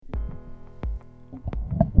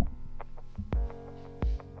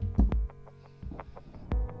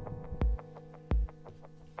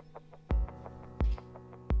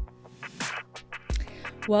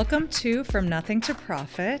Welcome to From Nothing to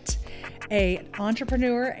Profit, a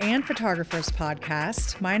entrepreneur and photographer's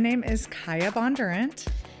podcast. My name is Kaya Bondurant.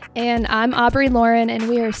 And I'm Aubrey Lauren, and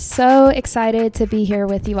we are so excited to be here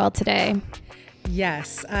with you all today.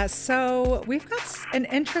 Yes, so we've got an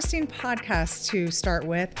interesting podcast to start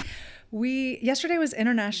with. Yesterday was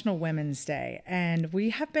International Women's Day, and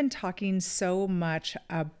we have been talking so much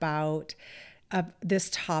about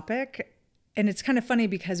this topic. And it's kind of funny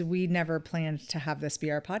because we never planned to have this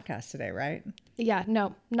be our podcast today, right? Yeah,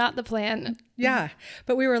 no, not the plan. Yeah.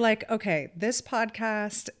 But we were like, okay, this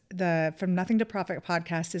podcast, the From Nothing to Profit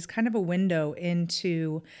podcast, is kind of a window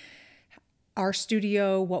into our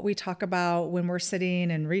studio, what we talk about when we're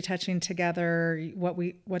sitting and retouching together,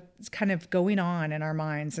 what's kind of going on in our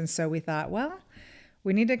minds. And so we thought, well,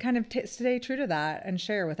 we need to kind of stay true to that and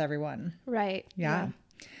share with everyone. Right. Yeah.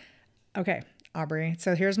 Okay. Aubrey,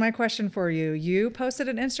 so here's my question for you. You posted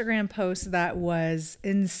an Instagram post that was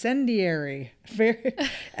incendiary, very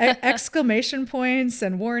exclamation points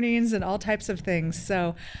and warnings and all types of things.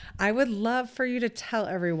 So I would love for you to tell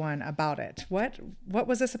everyone about it. What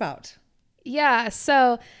was this about? Yeah,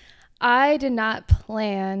 so I did not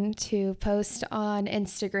plan to post on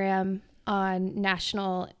Instagram on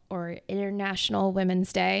National or International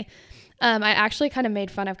Women's Day. I actually kind of made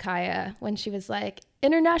fun of Kaya when she was like,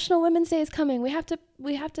 International Women's Day is coming. We have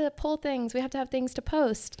to pull things. We have to have things to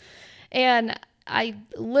post. And I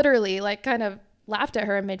literally kind of laughed at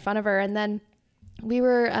her and made fun of her. And then we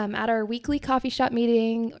were at our weekly coffee shop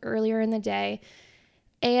meeting earlier in the day.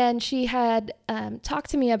 And she had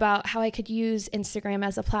talked to me about how I could use Instagram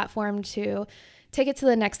as a platform to take it to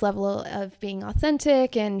the next level of being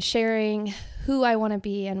authentic and sharing who I want to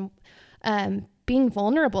be and being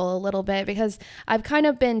vulnerable a little bit, because I've kind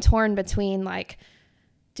of been torn between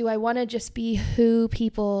do I want to just be who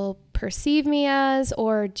people perceive me as,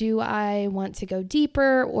 or do I want to go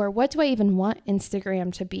deeper, or what do I even want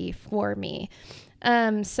Instagram to be for me?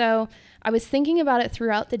 So I was thinking about it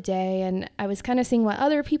throughout the day, and I was kind of seeing what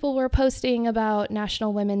other people were posting about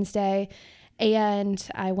National Women's Day. And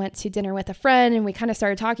I went to dinner with a friend and we kind of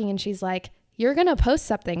started talking, and she's like, "You're going to post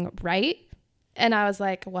something, right?" And I was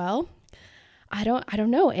like, "Well, I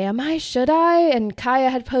don't know. Am I? Should I?" And Kaya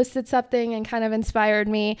had posted something and kind of inspired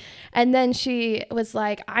me. And then she was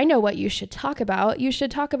like, "I know what you should talk about. You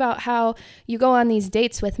should talk about how you go on these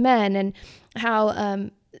dates with men and how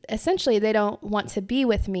essentially they don't want to be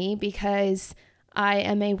with me because I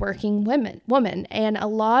am a working woman. And a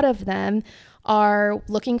lot of them are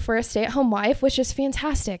looking for a stay-at-home wife, which is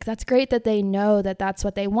fantastic. That's great that they know that that's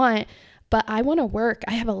what they want. But I want to work.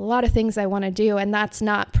 I have a lot of things I want to do, and that's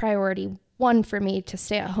not priority one for me to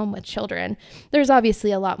stay at home with children. There's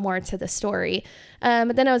obviously a lot more to the story.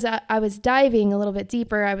 But then I was diving a little bit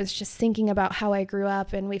deeper. I was just thinking about how I grew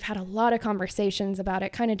up, and we've had a lot of conversations about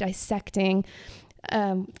it, kind of dissecting,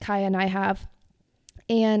 Kaya and I have.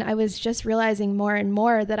 And I was just realizing more and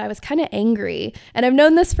more that I was kind of angry. And I've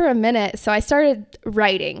known this for a minute, so I started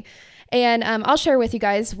writing. And I'll share with you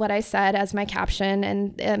guys what I said as my caption.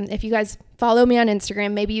 And if you guys follow me on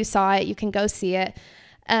Instagram, maybe you saw it, you can go see it.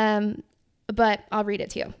 But I'll read it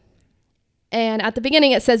to you. And at the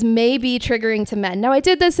beginning, it says, "may be triggering to men." Now, I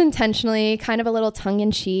did this intentionally, kind of a little tongue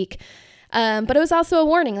in cheek. But it was also a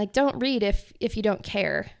warning, don't read if you don't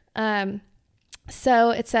care. So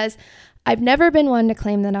it says, "I've never been one to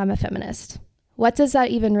claim that I'm a feminist. What does that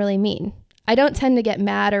even really mean? I don't tend to get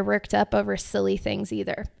mad or worked up over silly things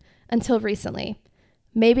either, until recently.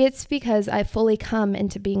 Maybe it's because I've fully come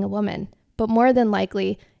into being a woman, but more than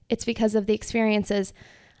likely, it's because of the experiences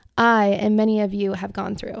I and many of you have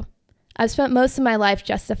gone through. I've spent most of my life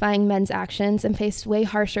justifying men's actions and faced way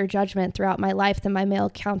harsher judgment throughout my life than my male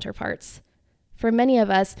counterparts. For many of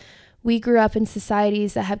us, we grew up in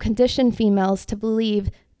societies that have conditioned females to believe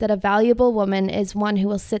that a valuable woman is one who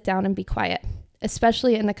will sit down and be quiet,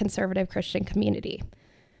 especially in the conservative Christian community.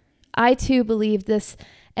 I too believed this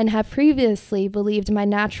and have previously believed my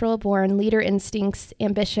natural-born leader instincts,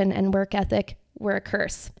 ambition, and work ethic were a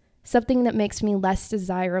curse, something that makes me less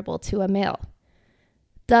desirable to a male,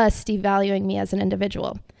 thus devaluing me as an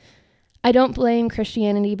individual. I don't blame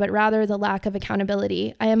Christianity, but rather the lack of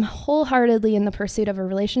accountability. I am wholeheartedly in the pursuit of a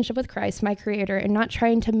relationship with Christ, my Creator, and not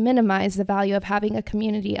trying to minimize the value of having a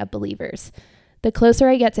community of believers. The closer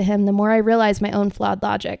I get to Him, the more I realize my own flawed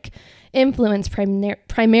logic, influenced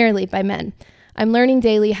primarily by men. I'm learning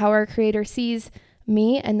daily how our Creator sees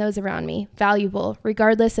me and those around me, valuable,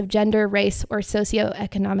 regardless of gender, race, or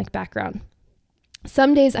socioeconomic background.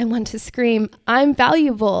 Some days I want to scream, I'm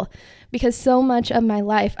valuable, because so much of my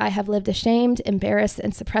life I have lived ashamed, embarrassed,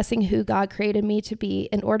 and suppressing who God created me to be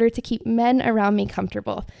in order to keep men around me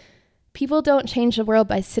comfortable. People don't change the world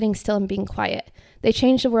by sitting still and being quiet. They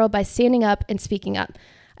change the world by standing up and speaking up.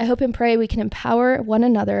 I hope and pray we can empower one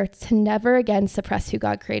another to never again suppress who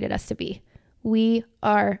God created us to be. We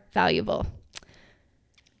are valuable.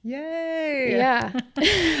 Yay. Yeah.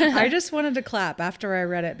 I just wanted to clap after I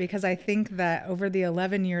read it because I think that over the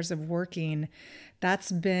 11 years of working,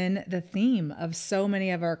 that's been the theme of so many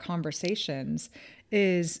of our conversations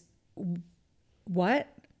is what?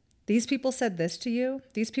 These people said this to you.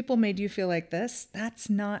 These people made you feel like this. That's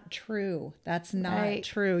not true. That's not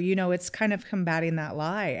true. You know, it's kind of combating that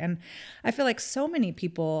lie. And I feel like so many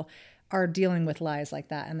people are dealing with lies like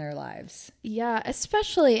that in their lives. Yeah,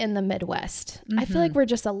 especially in the Midwest. I feel like we're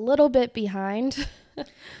just a little bit behind.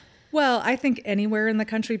 Well, I think anywhere in the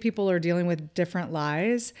country, people are dealing with different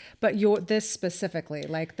lies, but this specifically,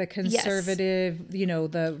 like the conservative, you know,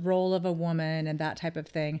 the role of a woman and that type of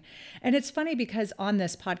thing. And it's funny because on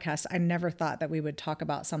this podcast, I never thought that we would talk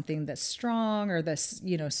about something this strong or this,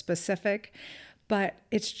 you know, specific, but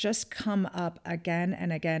it's just come up again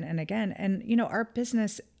and again and again. And, you know,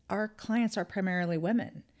 our clients are primarily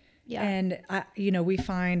women. Yeah. And,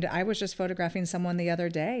 I was just photographing someone the other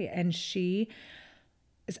day and she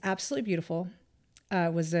is absolutely beautiful,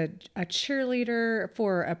 was a cheerleader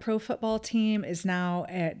for a pro football team, is now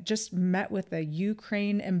just met with a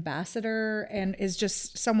Ukraine ambassador and is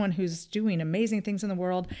just someone who's doing amazing things in the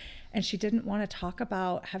world. And she didn't want to talk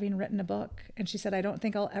about having written a book. And she said, I don't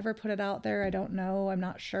think I'll ever put it out there. I don't know. I'm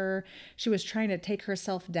not sure. She was trying to take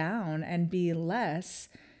herself down and be less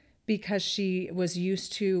because she was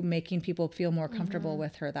used to making people feel more comfortable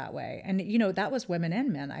with her that way. And, you know, that was women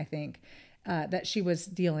and men, I think. That she was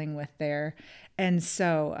dealing with there. And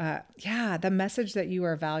so, the message that you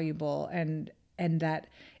are valuable and that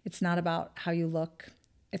it's not about how you look.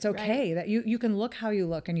 It's okay that you can look how you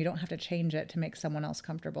look and you don't have to change it to make someone else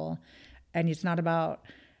comfortable. And it's not about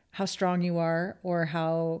how strong you are or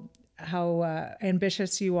how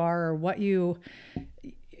ambitious you are or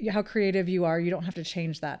how creative you are. You don't have to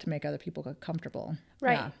change that to make other people comfortable.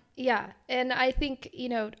 Right. Yeah. And I think, you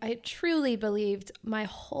know, I truly believed my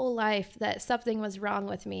whole life that something was wrong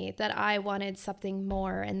with me, that I wanted something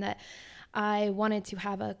more and that I wanted to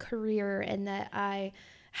have a career and that I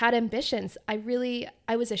had ambitions. I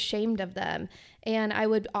was ashamed of them. And I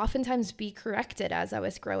would oftentimes be corrected as I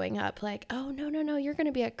was growing up, like, oh, no, you're going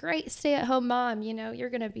to be a great stay-at-home mom. You know, you're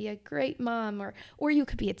going to be a great mom, or you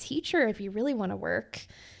could be a teacher if you really want to work.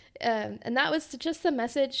 And that was just the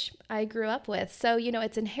message I grew up with. So, you know,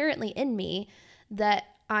 it's inherently in me that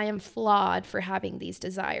I am flawed for having these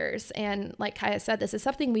desires. And like Kaya said, this is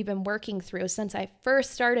something we've been working through since I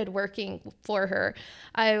first started working for her.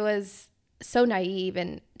 I was so naive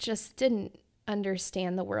and just didn't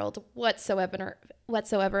understand the world whatsoever.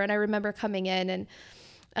 And I remember coming in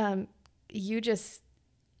and you just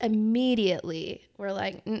immediately were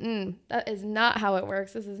like, that is not how it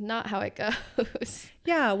works. This is not how it goes.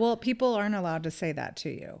 Yeah, well, people aren't allowed to say that to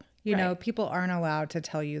you. You know, people aren't allowed to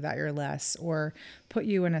tell you that you're less or put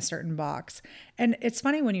you in a certain box. And it's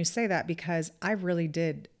funny when you say that because I really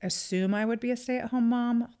did assume I would be a stay-at-home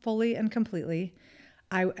mom fully and completely.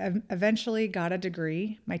 I eventually got a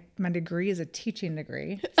degree. My degree is a teaching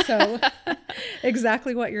degree. So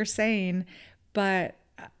exactly what you're saying. But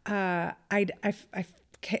I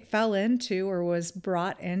fell into or was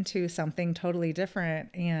brought into something totally different.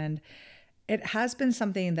 And it has been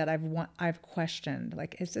something that I've questioned.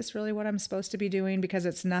 Like, is this really what I'm supposed to be doing? Because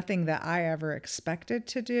it's nothing that I ever expected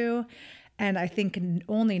to do. And I think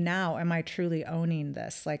only now am I truly owning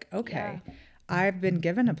this. Like, okay, I've been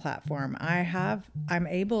given a platform. I'm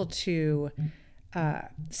able to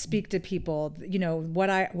speak to people. You know, what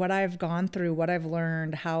I've gone through, what I've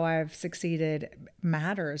learned, how I've succeeded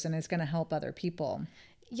matters, and it's going to help other people.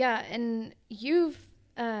 Yeah, and you've,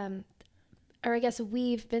 or I guess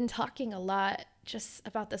we've been talking a lot just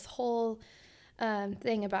about this whole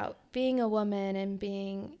thing about being a woman and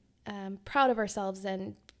being proud of ourselves,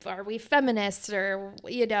 and are we feminists, or,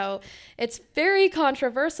 you know, it's very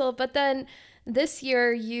controversial. But then this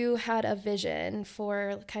year you had a vision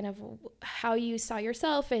for kind of how you saw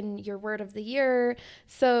yourself and your word of the year.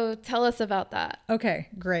 So tell us about that. Okay,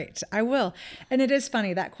 great. I will. And it is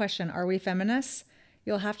funny, that question, are we feminists?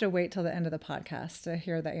 You'll have to wait till the end of the podcast to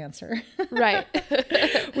hear the answer. Right.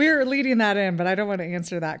 We're leading that in, but I don't want to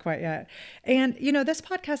answer that quite yet. And, you know, this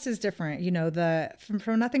podcast is different. You know,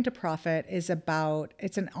 From Nothing to Profit it's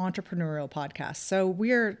an entrepreneurial podcast. So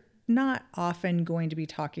we're not often going to be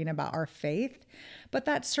talking about our faith, but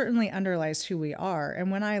that certainly underlies who we are. And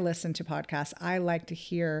when I listen to podcasts, I like to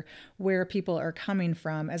hear where people are coming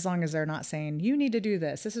from, as long as they're not saying, you need to do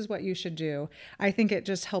this. This is what you should do. I think it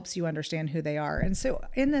just helps you understand who they are. And so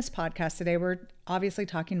in this podcast today, we're obviously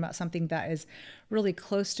talking about something that is really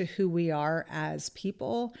close to who we are as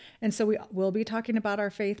people. And so we will be talking about our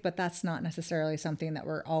faith, but that's not necessarily something that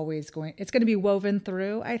we're always it's going to be woven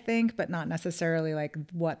through, I think, but not necessarily like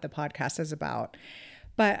what the podcast is about.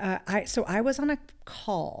 But I was on a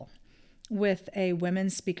call with a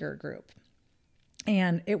women's speaker group,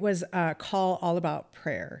 and it was a call all about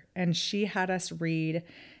prayer. And she had us read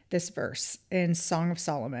this verse in Song of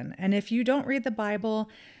Solomon. And if you don't read the Bible,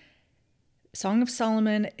 Song of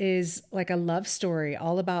Solomon is like a love story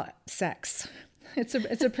all about sex. It's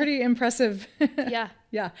a pretty impressive. Yeah.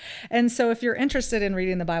 Yeah. And so if you're interested in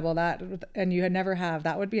reading the Bible, and you had never have,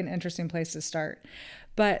 that would be an interesting place to start.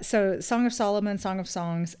 But so Song of Solomon, Song of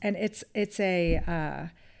Songs, and it's a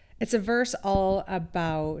verse all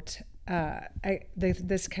about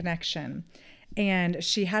this connection. And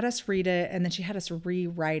she had us read it, and then she had us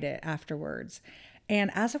rewrite it afterwards.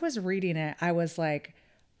 And as I was reading it, I was like,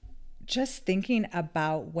 just thinking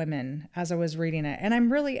about women as I was reading it. And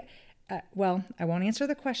I'm really, I won't answer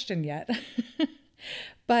the question yet,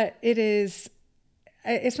 but it's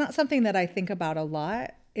not something that I think about a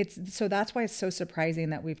lot. So that's why it's so surprising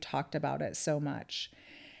that we've talked about it so much.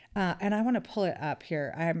 And I want to pull it up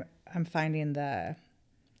here. I'm finding the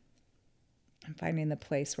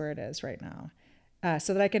place where it is right now,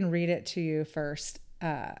 so that I can read it to you first.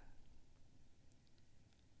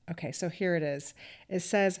 Okay, so here it is. It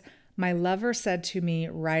says, "My lover said to me,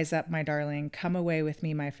 'Rise up, my darling, come away with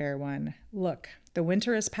me, my fair one. Look, the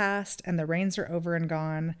winter is past and the rains are over and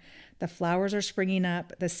gone. The flowers are springing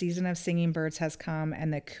up, the season of singing birds has come,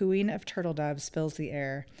 and the cooing of turtle doves fills the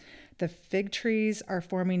air. The fig trees are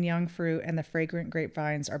forming young fruit and the fragrant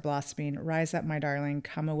grapevines are blossoming. Rise up, my darling,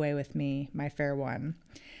 come away with me, my fair one.'"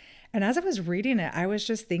 And as I was reading it, I was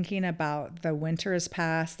just thinking about the winter is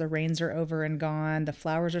past, the rains are over and gone, the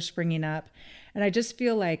flowers are springing up. And I just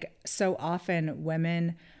feel like so often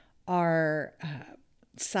women are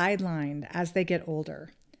sidelined as they get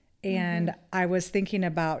older. And I was thinking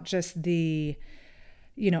about just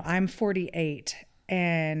I'm 48,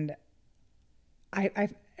 and I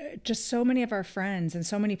just so many of our friends and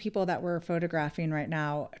so many people that we're photographing right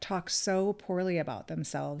now talk so poorly about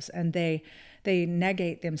themselves, and they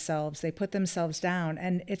negate themselves, they put themselves down.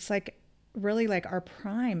 And it's like, really, like, our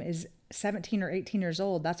prime is 17 or 18 years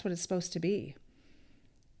old. That's what it's supposed to be.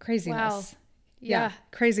 Craziness. Wow. Yeah.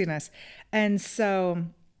 Craziness. And so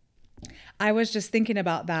I was just thinking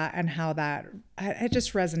about that and how that it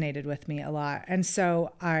just resonated with me a lot. And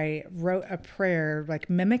so I wrote a prayer, like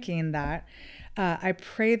mimicking that. I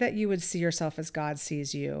pray that you would see yourself as God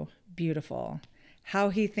sees you, beautiful. How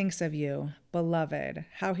he thinks of you, beloved.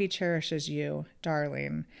 How he cherishes you,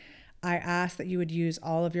 darling. I ask that you would use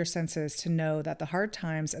all of your senses to know that the hard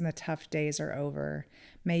times and the tough days are over.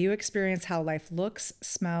 May you experience how life looks,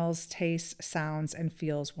 smells, tastes, sounds, and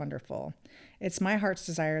feels wonderful. It's my heart's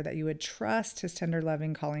desire that you would trust his tender,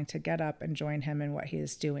 loving calling to get up and join him in what he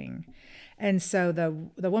is doing. And so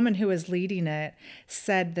the woman who was leading it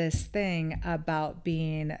said this thing about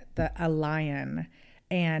being a lion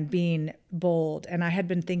and being bold. And I had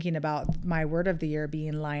been thinking about my word of the year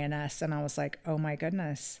being lioness. And I was like, oh my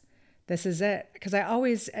goodness, this is it. Because I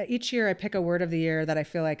always, each year I pick a word of the year that I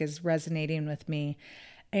feel like is resonating with me.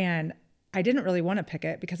 And I didn't really want to pick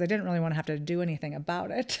it because I didn't really want to have to do anything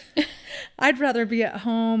about it. I'd rather be at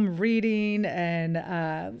home reading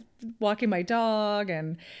and walking my dog.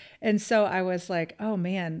 And so I was like, oh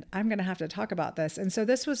man, I'm going to have to talk about this. And so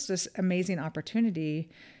this was this amazing opportunity,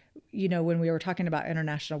 when we were talking about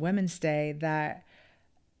International Women's Day, that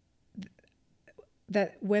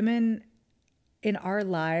women in our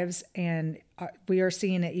lives, and we are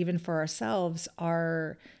seeing it even for ourselves,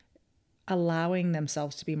 are allowing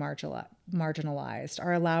themselves to be marginalized,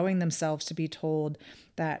 are allowing themselves to be told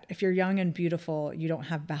that if you're young and beautiful, you don't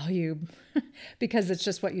have value because it's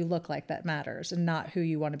just what you look like that matters and not who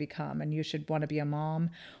you want to become. And you should want to be a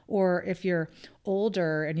mom. Or if you're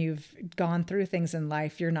older and you've gone through things in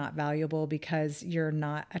life, you're not valuable because you're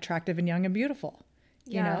not attractive and young and beautiful.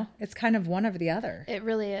 Yeah. It's kind of one or the other. It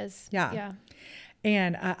really is. Yeah.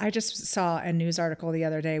 And I just saw a news article the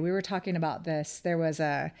other day. We were talking about this. There was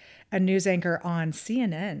a news anchor on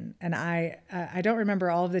CNN, and I don't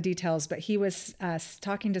remember all of the details, but he was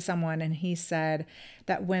talking to someone, and he said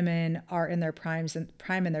that women are in their prime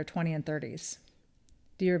in their 20s and 30s.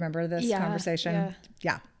 Do you remember this conversation?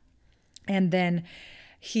 Yeah. And then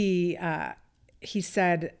he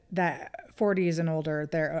said that 40s and older,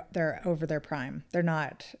 they're over their prime.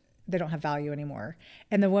 They don't have value anymore.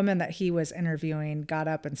 And the woman that he was interviewing got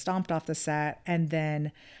up and stomped off the set. And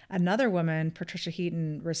then another woman, Patricia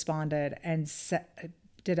Heaton, responded and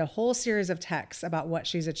did a whole series of texts about what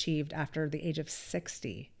she's achieved after the age of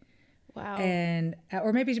 60. Wow. And,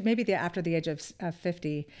 or maybe after the age of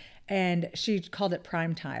 50. And she called it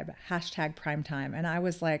prime time, #primetime. And I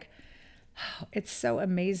was like, oh, it's so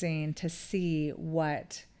amazing to see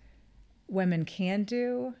what women can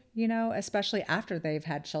do, especially after they've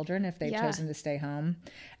had children, if they've chosen to stay home.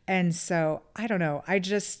 And so I don't know.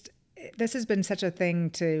 This has been such a thing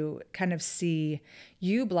to kind of see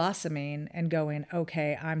you blossoming and going,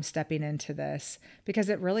 okay, I'm stepping into this, because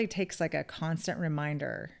it really takes like a constant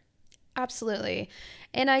reminder. Absolutely.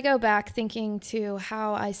 And I go back thinking to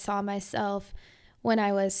how I saw myself when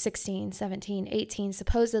I was 16, 17, 18,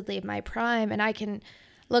 supposedly in my prime. And I can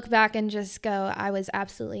look back and just go, I was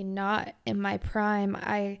absolutely not in my prime.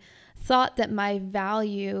 I thought that my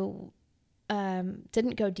value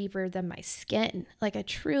didn't go deeper than my skin. Like, I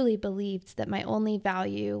truly believed that my only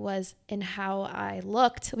value was in how I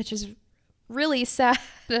looked, which is really sad.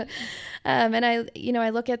 And I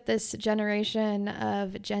look at this generation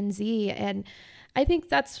of Gen Z, and I think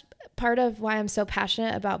that's part of why I'm so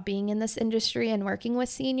passionate about being in this industry and working with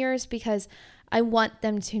seniors, because I want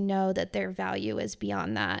them to know that their value is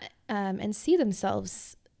beyond that, and see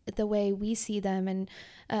themselves the way we see them, and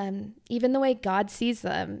even the way God sees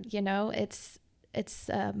them. It's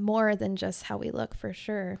more than just how we look, for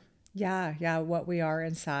sure. Yeah, what we are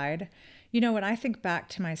inside. When I think back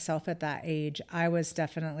to myself at that age, I was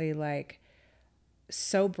definitely like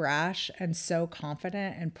so brash and so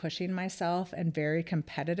confident and pushing myself and very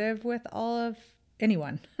competitive with all of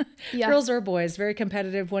anyone, girls or boys, very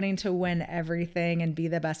competitive, wanting to win everything and be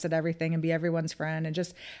the best at everything and be everyone's friend and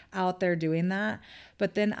just out there doing that.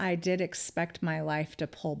 But then I did expect my life to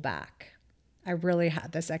pull back. I really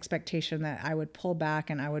had this expectation that I would pull back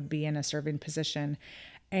and I would be in a serving position.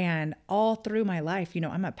 And all through my life,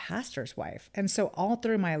 I'm a pastor's wife. And so all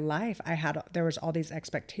through my life, there was all these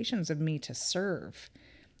expectations of me to serve,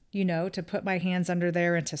 to put my hands under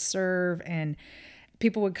there and to serve. And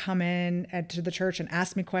people would come in to the church and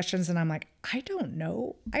ask me questions. And I'm like, I don't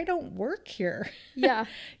know. I don't work here. Yeah.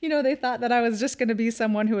 They thought that I was just going to be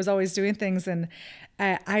someone who was always doing things. And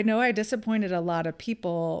I know I disappointed a lot of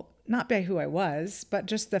people, not by who I was, but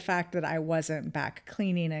just the fact that I wasn't back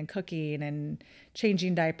cleaning and cooking and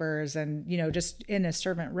changing diapers and, just in a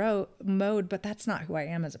servant mode, but that's not who I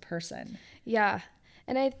am as a person. Yeah.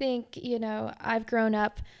 And I think, I've grown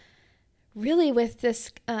up really with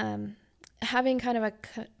this, having kind of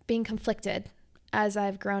being conflicted as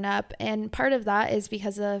I've grown up. And part of that is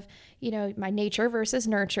because of, my nature versus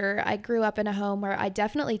nurture. I grew up in a home where I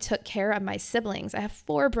definitely took care of my siblings. I have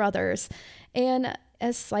 4 brothers, and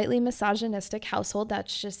a slightly misogynistic household.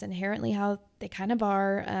 That's just inherently how they kind of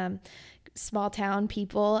are, small town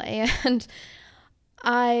people. And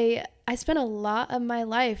I spent a lot of my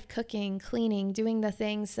life cooking, cleaning, doing the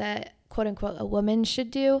things that quote unquote a woman should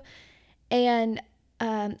do. And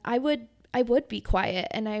I would be quiet,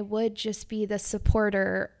 and I would just be the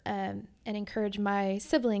supporter, and encourage my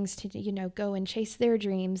siblings to, go and chase their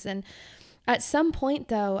dreams. And at some point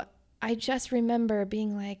though, I just remember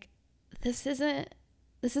being like, this isn't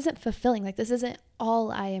fulfilling. Like, this isn't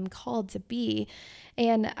all I am called to be.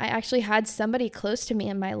 And I actually had somebody close to me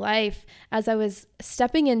in my life as I was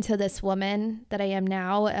stepping into this woman that I am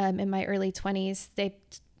now, in my early 20s. They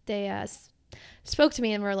spoke to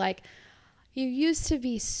me and were like, you used to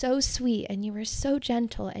be so sweet, and you were so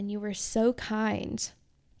gentle, and you were so kind.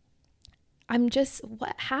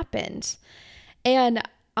 What happened? And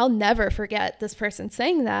I'll never forget this person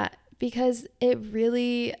saying that, because it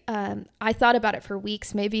really, I thought about it for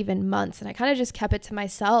weeks, maybe even months, and I kind of just kept it to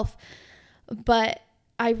myself. But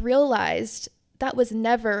I realized that was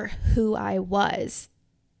never who I was.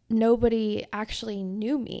 Nobody actually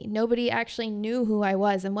knew me. Nobody actually knew who I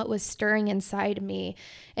was and what was stirring inside me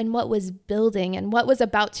and what was building and what was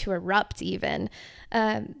about to erupt even,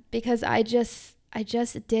 because I just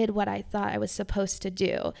did what I thought I was supposed to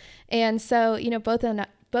do. And so,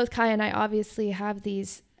 both Kai and I obviously have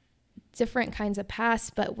these different kinds of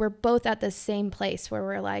paths, but we're both at the same place where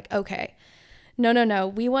we're like, okay, no,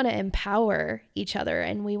 we want to empower each other,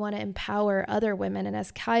 and we want to empower other women. And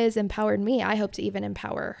as Kai has empowered me, I hope to even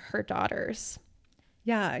empower her daughters.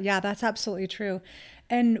 Yeah, that's absolutely true.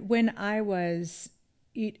 And when I was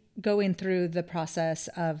going through the process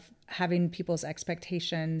of having people's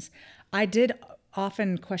expectations, I did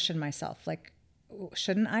often question myself, like,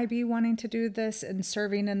 shouldn't I be wanting to do this and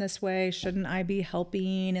serving in this way? Shouldn't I be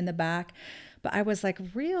helping in the back? But I was like,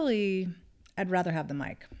 really, I'd rather have the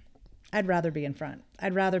mic. I'd rather be in front.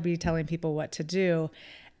 I'd rather be telling people what to do.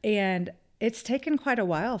 And it's taken quite a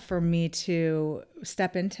while for me to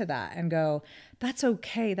step into that and go, that's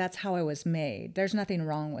okay. That's how I was made. There's nothing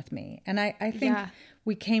wrong with me. And I think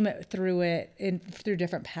we came through it through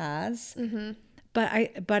different paths. Mm-hmm.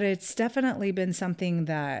 But it's definitely been something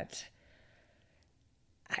that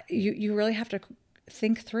you really have to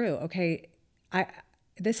think through. Okay,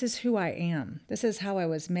 this is who I am. This is how I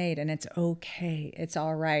was made, and it's okay. It's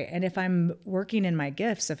all right. And if I'm working in my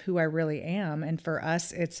gifts of who I really am, and for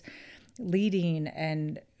us, it's leading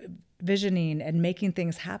and visioning and making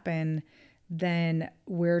things happen, then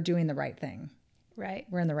we're doing the right thing. Right.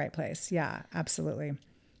 We're in the right place. Yeah, absolutely.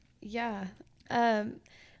 Yeah. And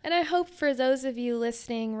I hope for those of you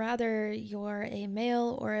listening, rather you're a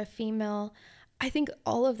male or a female, I think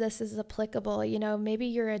all of this is applicable. You know, maybe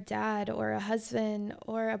you're a dad or a husband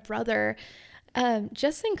or a brother,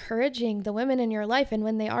 just encouraging the women in your life, and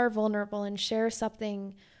when they are vulnerable and share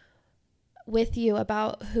something with you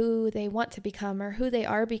about who they want to become or who they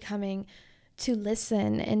are becoming, to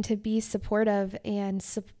listen and to be supportive and,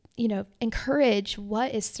 you know, encourage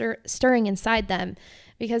what is stirring inside them,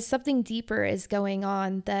 because something deeper is going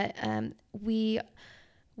on that we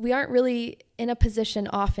aren't really in a position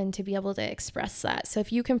often to be able to express that. So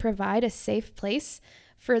if you can provide a safe place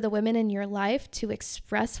for the women in your life to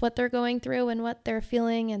express what they're going through and what they're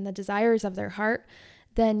feeling and the desires of their heart,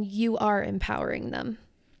 then you are empowering them.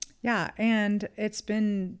 Yeah, and it's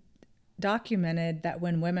been documented that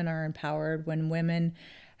when women are empowered, when women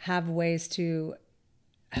have ways to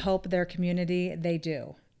help their community, they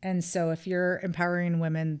do. And so if you're empowering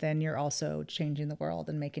women, then you're also changing the world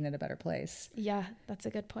and making it a better place. Yeah, that's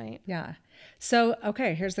a good point. Yeah. So,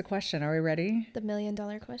 okay, here's the question. Are we ready? The $1 million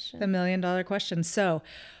question. The $1 million question. So,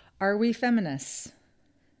 are we feminists?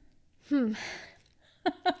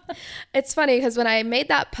 It's funny because when I made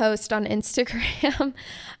that post on Instagram,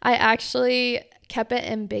 I actually kept it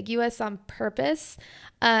ambiguous on purpose.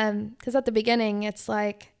 Because at the beginning, it's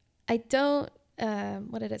like, I don't,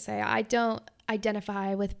 what did it say? I don't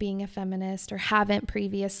identify with being a feminist or haven't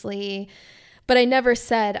previously, but I never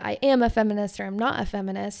said I am a feminist or I'm not a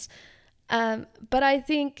feminist. But I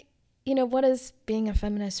think, you know, what does being a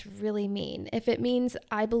feminist really mean? If it means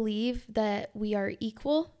I believe that we are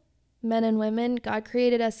equal, men and women, God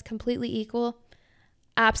created us completely equal,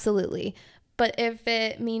 absolutely. But if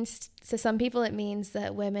it means, to some people, it means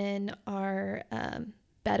that women are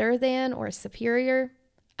better than or superior,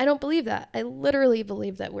 I don't believe that. I literally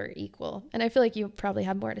believe that we're equal. And I feel like you probably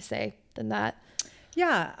have more to say than that.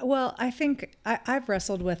 Yeah, well, I think I've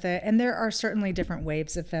wrestled with it, and there are certainly different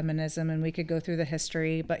waves of feminism, and we could go through the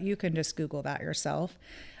history, but you can just Google that yourself.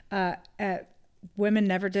 Women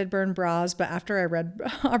never did burn bras, but after I read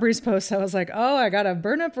Aubrey's post, I was like, oh, I got to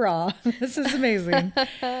burn a bra. This is amazing.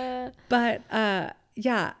 But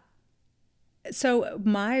yeah, so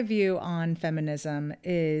my view on feminism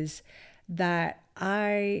is that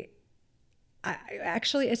I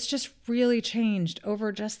actually, it's just really changed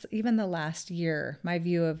over just even the last year, my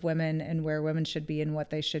view of women and where women should be and what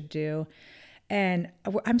they should do. And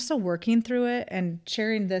I'm still working through it, and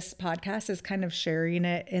sharing this podcast is kind of sharing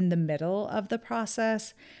it in the middle of the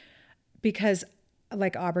process, because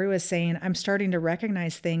like Aubrey was saying, I'm starting to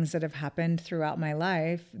recognize things that have happened throughout my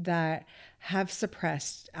life that I've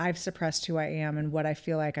suppressed who I am and what I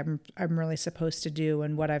feel like I'm really supposed to do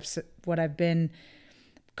and what I've been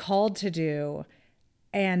called to do.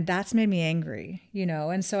 And that's made me angry, you know?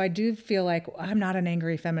 And so I do feel like I'm not an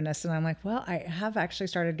angry feminist. And I'm like, well, I have actually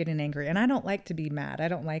started getting angry, and I don't like to be mad. I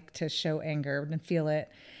don't like to show anger and feel it,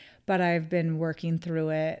 but I've been working through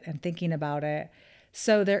it and thinking about it.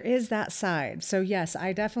 So there is that side. So yes,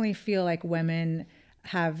 I definitely feel like women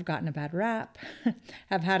have gotten a bad rap,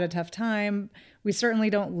 have had a tough time. We certainly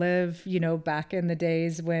don't live, you know, back in the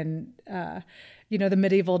days when, you know, the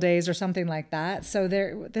medieval days or something like that. So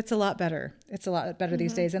that's a lot better. It's a lot better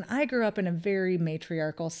these days. And I grew up in a very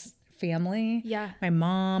matriarchal family. Yeah. My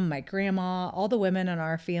mom, my grandma, all the women in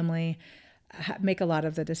our family make a lot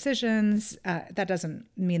of the decisions. That doesn't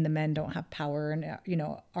mean the men don't have power and, you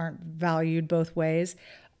know, aren't valued both ways.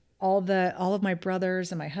 All of my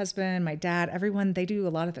brothers and my husband, my dad, everyone, they do a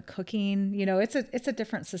lot of the cooking. You know, it's a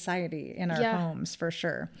different society in our homes for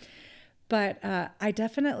sure. But I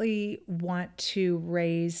definitely want to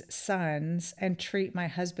raise sons and treat my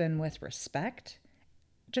husband with respect,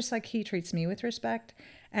 just like he treats me with respect.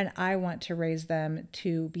 And I want to raise them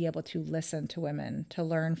to be able to listen to women, to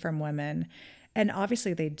learn from women. And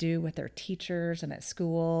obviously they do with their teachers and at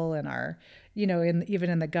school and our, you know, even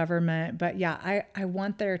in the government. But yeah, I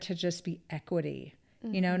want there to just be equity.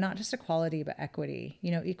 not just equality, but equity,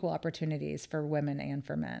 equal opportunities for women and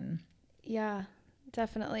for men. Yeah,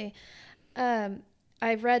 definitely.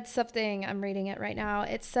 I've read something, I'm reading it right now.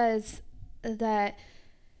 It says that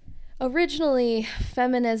originally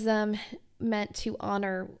feminism meant to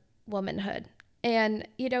honor womanhood. And,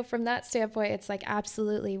 from that standpoint, it's like,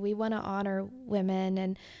 absolutely, we want to honor women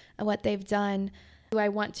and what they've done. Do I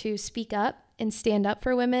want to speak up and stand up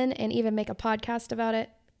for women and even make a podcast about it?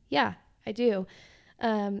 Yeah, I do.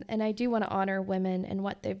 And I do want to honor women and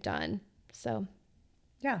what they've done. So,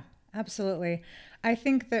 yeah, absolutely. I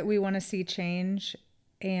think that we want to see change,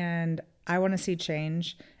 and I want to see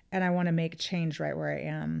change, and I want to make change right where I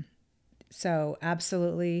am. So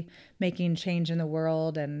absolutely making change in the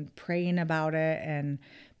world and praying about it and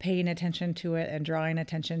paying attention to it and drawing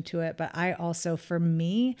attention to it. But I also, for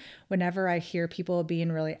me, whenever I hear people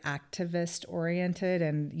being really activist oriented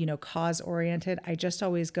and, cause oriented, I just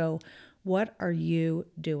always go, what are you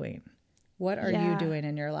doing? What are you doing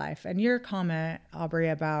in your life? And your comment, Aubrey,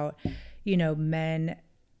 about, men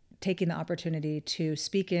taking the opportunity to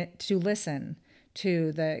speak it, to listen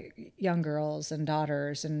to the young girls and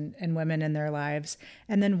daughters and women in their lives.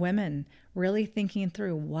 And then women really thinking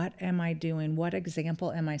through, what am I doing? What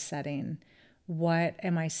example am I setting? What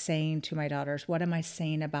am I saying to my daughters? What am I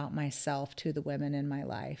saying about myself to the women in my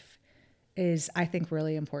life is, I think,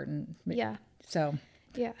 really important. Yeah. So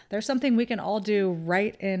yeah, there's something we can all do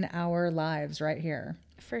right in our lives right here.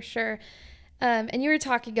 For sure. And you were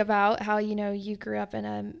talking about how, you grew up in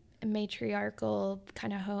a matriarchal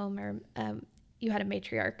kind of home, or you had a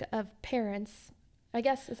matriarch of parents, I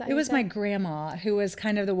guess. Is that it was my grandma, who was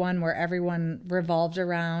kind of the one where everyone revolved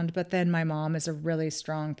around. But then my mom is a really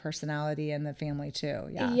strong personality in the family too.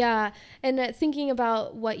 Yeah. Yeah. And thinking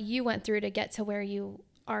about what you went through to get to where you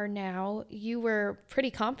are now, you were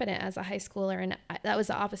pretty confident as a high schooler, and that was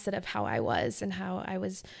the opposite of how I was and how I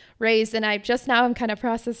was raised. And I'm kind of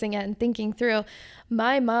processing it and thinking through.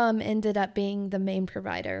 My mom ended up being the main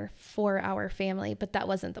provider for our family, but that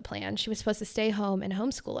wasn't the plan. She was supposed to stay home and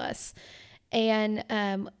homeschool us. And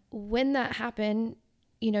when that happened,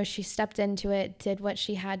 she stepped into it, did what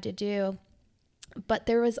she had to do. But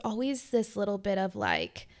there was always this little bit of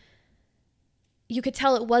like, you could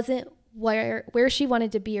tell it wasn't where she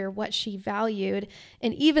wanted to be or what she valued.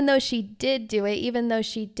 And even though she did do it, even though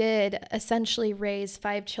she did essentially raise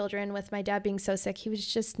 5 children with my dad being so sick, he was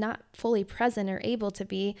just not fully present or able to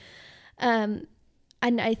be. And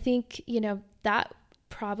I think, that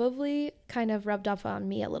probably kind of rubbed off on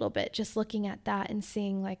me a little bit, just looking at that and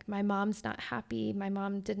seeing like my mom's not happy. My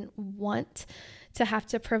mom didn't want to have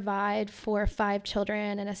to provide for 5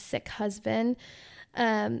 children and a sick husband.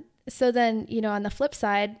 So then, on the flip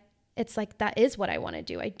side, it's like, that is what I want to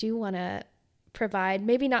do. I do want to provide,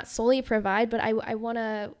 maybe not solely provide, but I want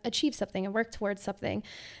to achieve something and work towards something.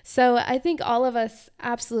 So I think all of us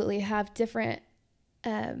absolutely have different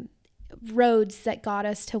roads that got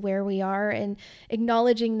us to where we are, and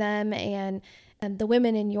acknowledging them and the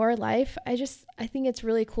women in your life. I think it's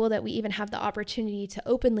really cool that we even have the opportunity to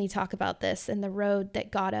openly talk about this and the road that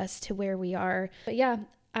got us to where we are. But yeah,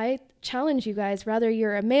 I challenge you guys, whether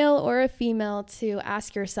you're a male or a female, to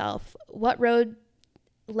ask yourself, what road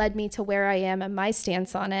led me to where I am and my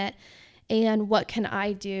stance on it? And what can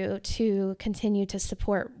I do to continue to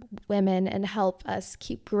support women and help us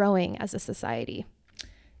keep growing as a society?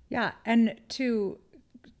 Yeah. And to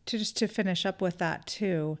finish up with that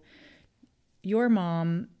too, your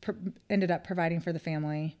mom ended up providing for the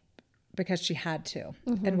family because she had to,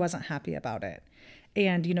 mm-hmm. and wasn't happy about it.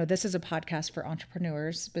 And, this is a podcast for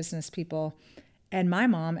entrepreneurs, business people. And my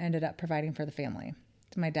mom ended up providing for the family.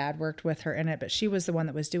 My dad worked with her in it, but she was the one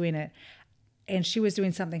that was doing it. And she was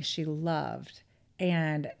doing something she loved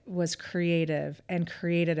and was creative and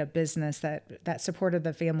created a business that supported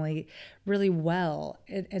the family really well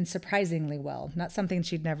and surprisingly well, not something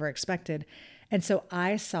she'd never expected. And so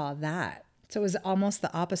I saw that. So it was almost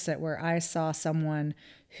the opposite, where I saw someone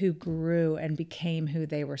who grew and became who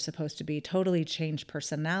they were supposed to be, totally changed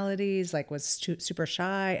personalities, like was super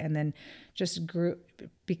shy, and then just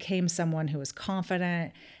became someone who was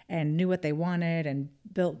confident and knew what they wanted and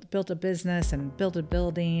built a business and built a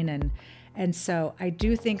building. And so I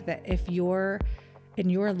do think that if you're in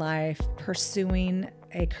your life pursuing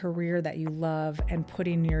a career that you love and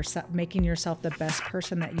making yourself the best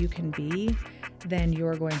person that you can be, then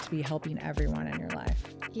you're going to be helping everyone in your life.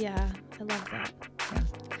 Yeah, I love that. Yeah.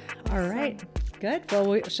 All right. Good.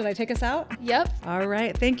 Well, should I take us out? Yep. All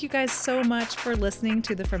right. Thank you guys so much for listening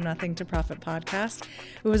to the From Nothing to Profit podcast.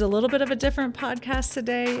 It was a little bit of a different podcast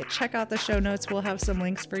today. Check out the show notes. We'll have some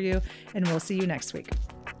links for you, and we'll see you next week.